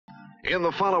In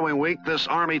the following week, this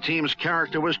Army team's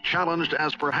character was challenged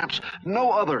as perhaps no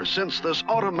other since this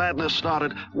autumn madness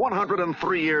started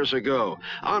 103 years ago.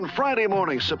 On Friday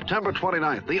morning, September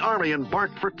 29th, the Army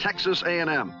embarked for Texas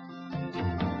A&M.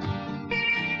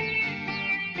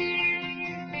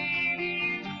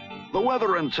 The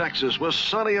weather in Texas was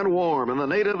sunny and warm, and the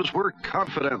natives were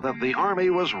confident that the Army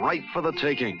was ripe for the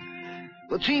taking.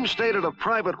 The team stayed at a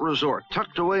private resort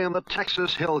tucked away in the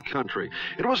Texas Hill Country.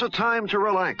 It was a time to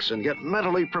relax and get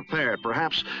mentally prepared.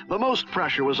 Perhaps the most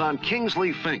pressure was on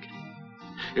Kingsley Fink.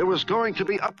 It was going to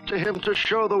be up to him to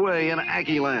show the way in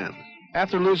Aggie land.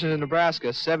 After losing to Nebraska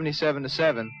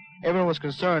 77-7, everyone was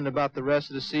concerned about the rest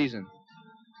of the season.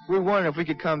 We were wondering if we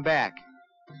could come back,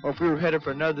 or if we were headed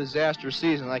for another disastrous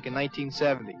season like in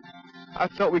 1970. I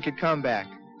felt we could come back.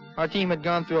 Our team had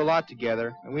gone through a lot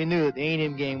together, and we knew that the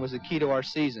A&M game was the key to our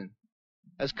season.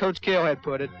 As Coach Cale had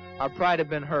put it, our pride had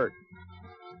been hurt.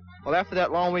 Well, after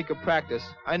that long week of practice,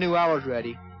 I knew I was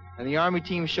ready, and the Army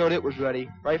team showed it was ready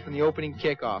right from the opening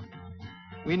kickoff.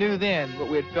 We knew then what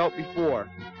we had felt before.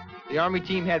 The Army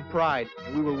team had pride,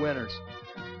 and we were winners.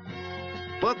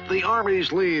 But the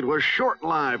Army's lead was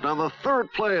short-lived. On the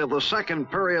third play of the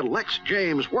second period, Lex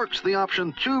James works the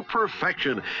option to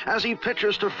perfection as he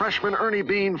pitches to freshman Ernie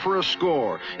Bean for a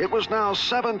score. It was now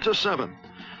 7-7.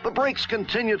 The breaks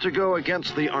continue to go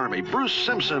against the Army. Bruce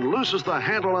Simpson loses the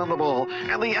handle on the ball,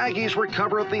 and the Aggies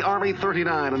recover at the Army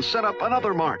 39 and set up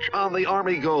another march on the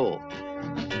Army goal.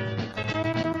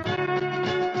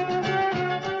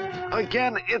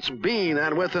 Again, it's Bean,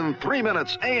 and within 3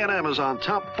 minutes, A&M is on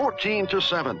top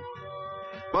 14-7.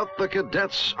 But the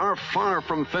cadets are far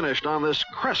from finished on this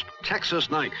crisp Texas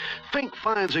night. Fink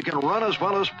finds he can run as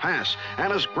well as pass,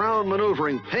 and his ground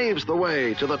maneuvering paves the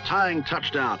way to the tying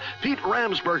touchdown. Pete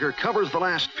Ramsberger covers the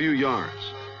last few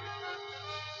yards.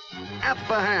 At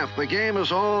the half, the game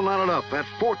is all knotted up at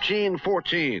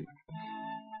 14-14.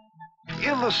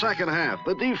 In the second half,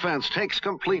 the defense takes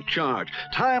complete charge.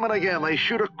 Time and again, they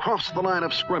shoot across the line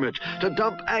of scrimmage to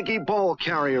dump Aggie ball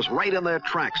carriers right in their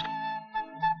tracks.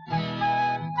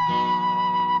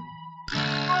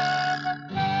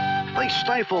 They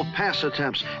stifle pass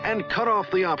attempts and cut off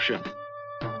the option.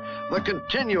 The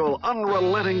continual,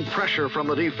 unrelenting pressure from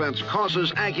the defense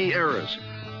causes Aggie errors.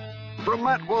 From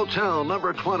Matt Wotel,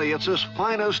 number 20, it's his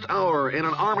finest hour in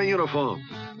an Army uniform.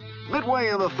 Midway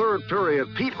in the third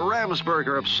period, Pete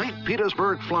Ramsberger of St.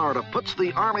 Petersburg, Florida, puts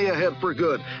the Army ahead for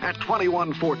good at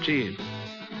 21-14.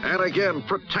 And again,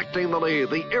 protecting the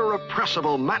lead, the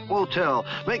irrepressible Matt Wotel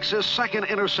makes his second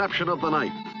interception of the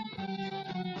night.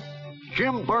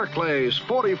 Jim Barclay's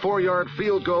 44-yard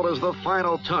field goal is the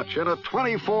final touch in a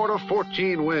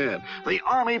 24-14 win. The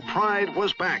Army pride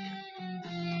was back.